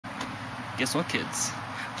guess what, kids?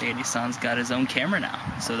 TheAndySan's got his own camera now,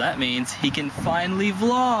 so that means he can finally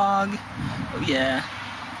vlog. Oh yeah,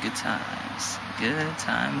 good times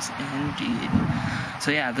indeed. So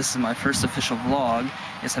yeah, this is my first official vlog.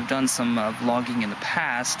 Yes, I've done some vlogging in the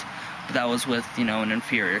past, but that was with, you know, an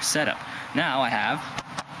inferior setup. Now I have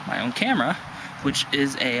my own camera, which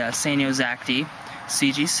is a Sanyo Zacti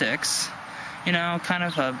CG6. You know, kind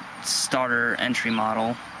of a starter entry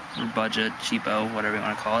model, or budget, cheapo, whatever you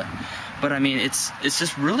want to call it. But I mean, it's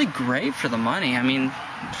just really great for the money. I mean,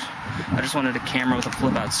 I just wanted a camera with a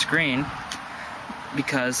flip-out screen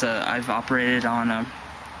because I've operated on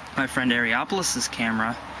my friend Ariopolis's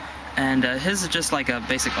camera, and his is just like a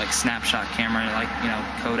basic like snapshot camera, like, you know,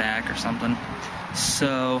 Kodak or something.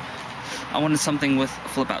 So I wanted something with a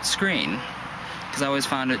flip-out screen because I always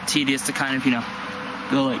found it tedious to kind of, you know,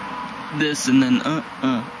 go like this and then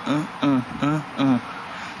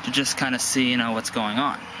to just kind of see, you know, what's going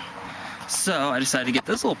on. So I decided to get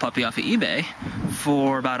this little puppy off of eBay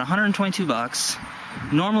for about 122 bucks.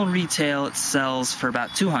 Normal retail it sells for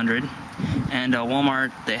about 200, and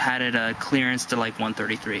Walmart, they had it clearance to like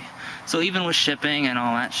 133. So even with shipping and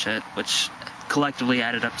all that shit, which collectively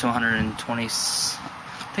added up to 120, I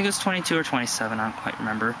think it was 22 or 27, I don't quite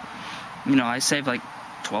remember. You know, I saved like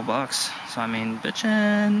 12 bucks. So I mean,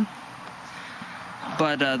 bitchin'.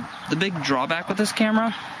 But the big drawback with this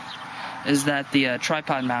camera is that the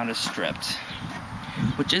tripod mount is stripped,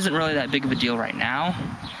 which isn't really that big of a deal right now.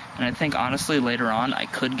 And I think honestly later on I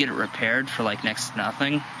could get it repaired for like next to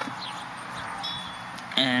nothing.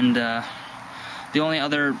 And the only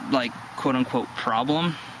other like quote-unquote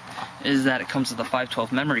problem is that it comes with a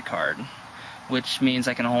 512 memory card, which means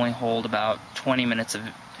I can only hold about 20 minutes of,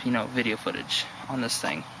 you know, video footage on this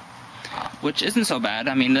thing, which isn't so bad.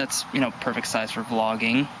 I mean, that's, you know, perfect size for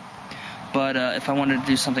vlogging. But if I wanted to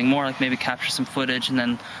do something more, like maybe capture some footage and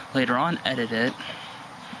then later on edit it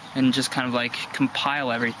and just kind of like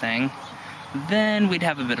compile everything, then we'd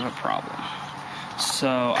have a bit of a problem.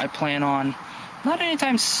 So I plan on, not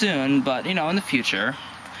anytime soon, but, you know, in the future,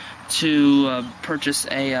 to purchase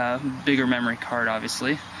a bigger memory card,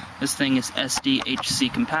 obviously. This thing is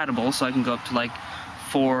SDHC compatible, so I can go up to like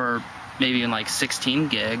 4, maybe even like 16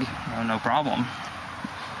 gig, no problem.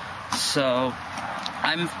 So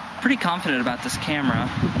I'm pretty confident about this camera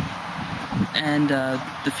and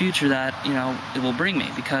the future that, you know, it will bring me,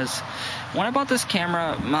 because when I bought this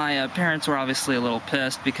camera, my parents were obviously a little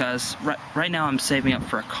pissed because right now I'm saving up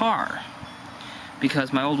for a car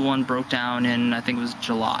because my old one broke down in, I think it was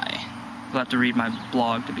July. You'll have to read my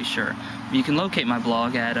blog to be sure. You can locate my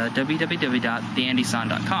blog at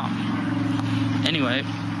www.TheAndySan.com. Anyway,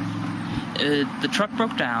 the truck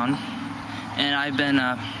broke down, and I've been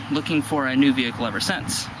looking for a new vehicle ever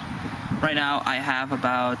since. Right now, I have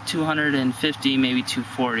about 250, maybe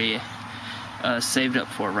 240 saved up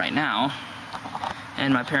for right now,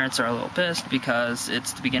 and my parents are a little pissed because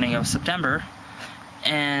it's the beginning of September,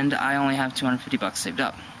 and I only have 250 bucks saved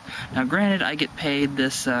up. Now, granted, I get paid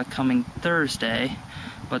this coming Thursday,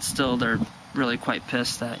 but still, they're really quite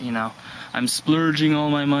pissed that, you know, I'm splurging all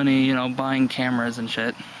my money, you know, buying cameras and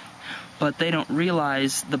shit. But they don't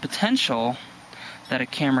realize the potential that a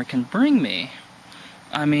camera can bring me.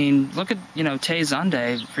 I mean, look at, you know, Tay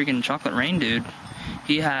Zonde, freaking Chocolate Rain dude.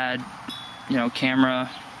 He had, you know, camera,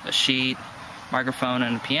 a sheet, microphone,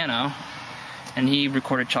 and a piano, and he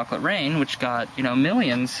recorded Chocolate Rain, which got, you know,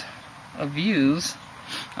 millions of views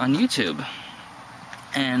on YouTube,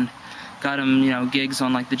 and got him, you know, gigs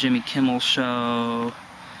on like the Jimmy Kimmel show,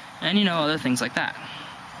 and, you know, other things like that.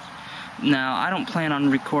 Now, I don't plan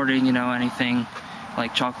on recording, you know, anything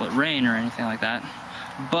like Chocolate Rain or anything like that,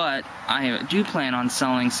 but I do plan on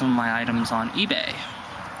selling some of my items on eBay.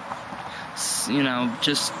 You know,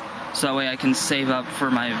 just so that way I can save up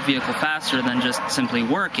for my vehicle faster than just simply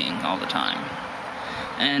working all the time.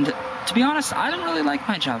 And to be honest, I don't really like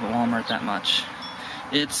my job at Walmart that much.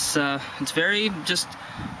 It's very just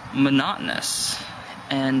monotonous,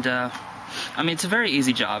 and I mean, it's a very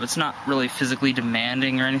easy job. It's not really physically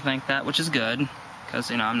demanding or anything like that, which is good,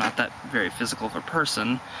 because, you know, I'm not that very physical of a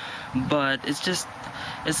person. But it's just,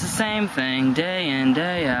 it's the same thing day in,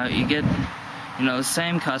 day out. You get, you know, the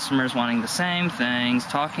same customers wanting the same things,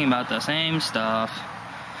 talking about the same stuff,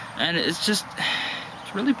 and it's just,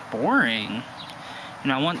 it's really boring. You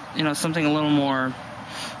know, I want, you know, something a little more,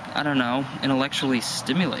 I don't know, intellectually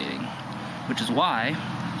stimulating, which is why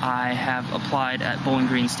I have applied at Bowling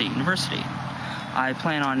Green State University. I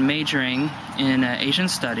plan on majoring in Asian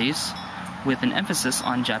Studies with an emphasis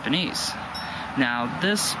on Japanese. Now,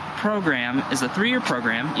 this program is a 3-year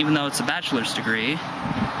program, even though it's a bachelor's degree,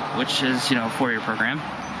 which is, you know, a 4-year program.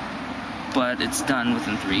 but it's done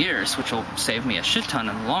within 3 years, which will save me a shit ton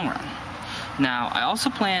in the long run. Now, I also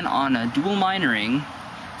plan on dual minoring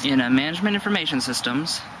in management information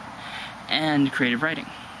systems and creative writing.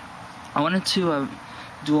 I wanted to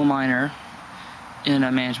dual minor in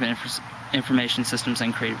management information systems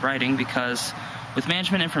and creative writing because with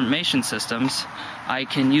management information systems, I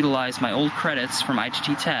can utilize my old credits from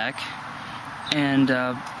ITT Tech and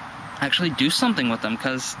actually do something with them,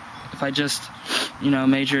 because if I just,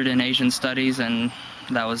 majored in Asian studies and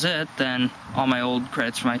that was it, then all my old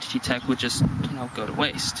credits from ITT Tech would just, go to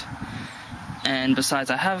waste. And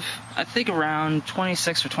besides, I have, I think, around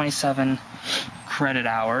 26 or 27 credit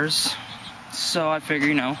hours, so I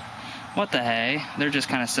figure, what the hey, they're just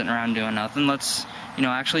kind of sitting around doing nothing, let's,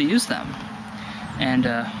 actually use them. And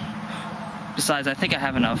besides, I think I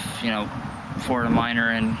have enough, for a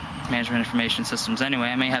minor in management information systems anyway.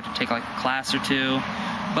 I may have to take like a class or two,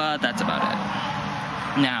 but that's about it.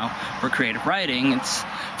 Now, for creative writing, it's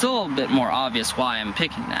a little bit more obvious why I'm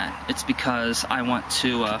picking that. It's because I want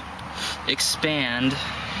to expand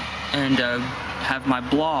and have my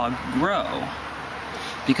blog grow.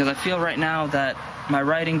 Because I feel right now that my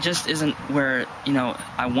writing just isn't where,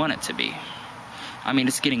 I want it to be. I mean,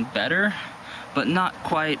 it's getting better, but not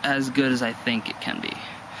quite as good as I think it can be.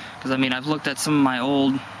 Because, I've looked at some of my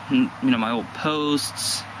old, my old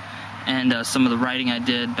posts and some of the writing I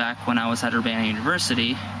did back when I was at Urbana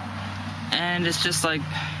University, and it's just like,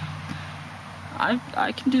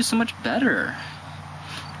 I can do so much better.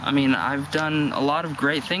 I've done a lot of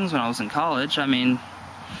great things when I was in college.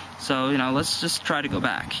 So, let's just try to go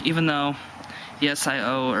back. Even though, yes, I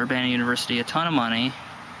owe Urbana University a ton of money,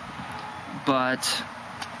 but,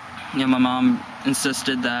 my mom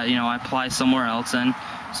insisted that, I apply somewhere else and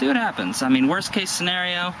see what happens. Worst case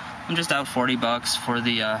scenario, I'm just out $40 for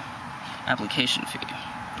the application fee,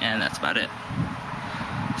 and that's about it.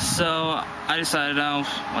 So I decided, oh,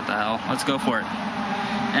 what the hell, let's go for it.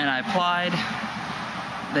 And I applied.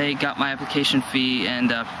 They got my application fee,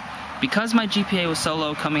 and because my GPA was so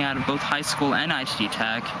low coming out of both high school and ITT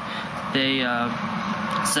Tech, they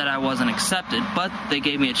said I wasn't accepted, but they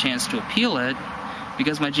gave me a chance to appeal it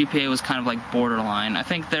because my GPA was kind of like borderline. I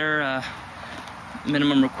think their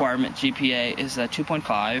minimum requirement GPA is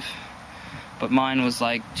 2.5, but mine was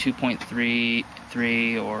like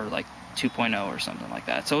 2.33 or like 2.0 or something like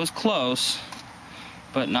that. So it was close,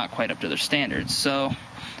 but not quite up to their standards. So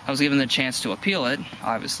I was given the chance to appeal it.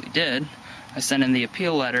 I obviously did. I sent in the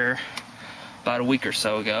appeal letter about a week or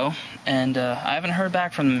so ago, and I haven't heard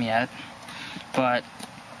back from them yet, but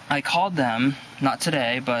I called them, not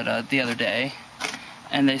today, but the other day,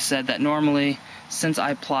 and they said that normally, since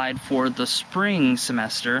I applied for the spring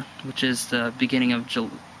semester, which is the beginning of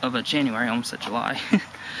January, I almost said July,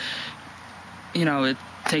 it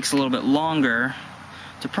takes a little bit longer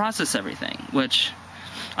to process everything, which,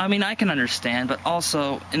 I can understand, but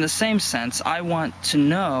also, in the same sense, I want to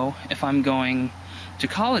know if I'm going to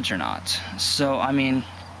college or not. So, I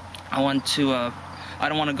want to, I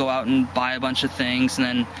don't want to go out and buy a bunch of things and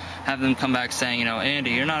then have them come back saying,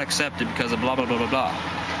 Andy, you're not accepted because of blah, blah, blah, blah, blah.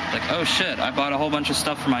 Like, oh shit, I bought a whole bunch of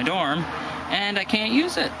stuff for my dorm, and I can't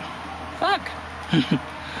use it. Fuck.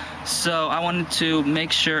 So I wanted to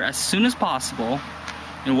make sure as soon as possible,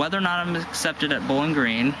 whether or not I'm accepted at Bowling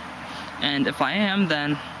Green, and if I am,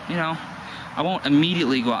 then, I won't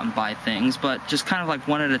immediately go out and buy things, but just kind of like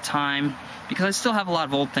one at a time, because I still have a lot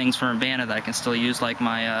of old things from Urbana that I can still use, like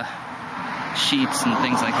my sheets and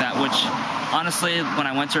things like that, which, honestly, when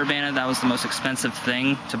I went to Urbana, that was the most expensive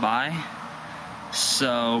thing to buy.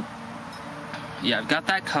 So, yeah, I've got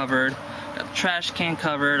that covered, got the trash can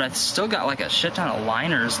covered. I still got like a shit ton of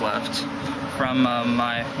liners left from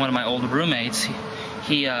one of my old roommates.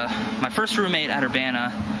 He my first roommate at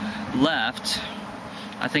Urbana left,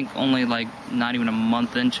 I think only like not even a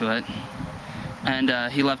month into it,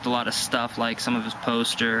 and he left a lot of stuff, like some of his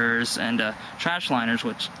posters and trash liners,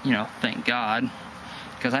 which, thank God,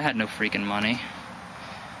 because I had no freaking money.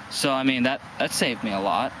 So, that saved me a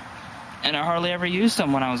lot. And I hardly ever used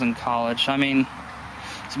them when I was in college.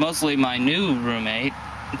 It's mostly my new roommate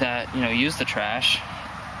that, used the trash.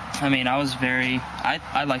 I was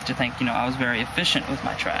I like to think, I was very efficient with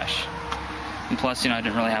my trash. And plus, I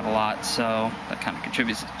didn't really have a lot, so that kind of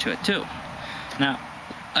contributes to it too. Now,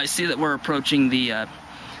 I see that we're approaching the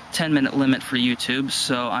 10-minute limit for YouTube,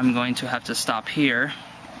 so I'm going to have to stop here.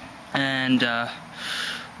 And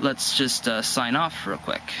let's just sign off real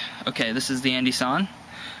quick. Okay, this is TheAndySan.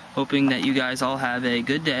 Hoping that you guys all have a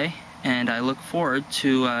good day, and I look forward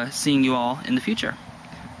to seeing you all in the future.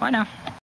 Bye now.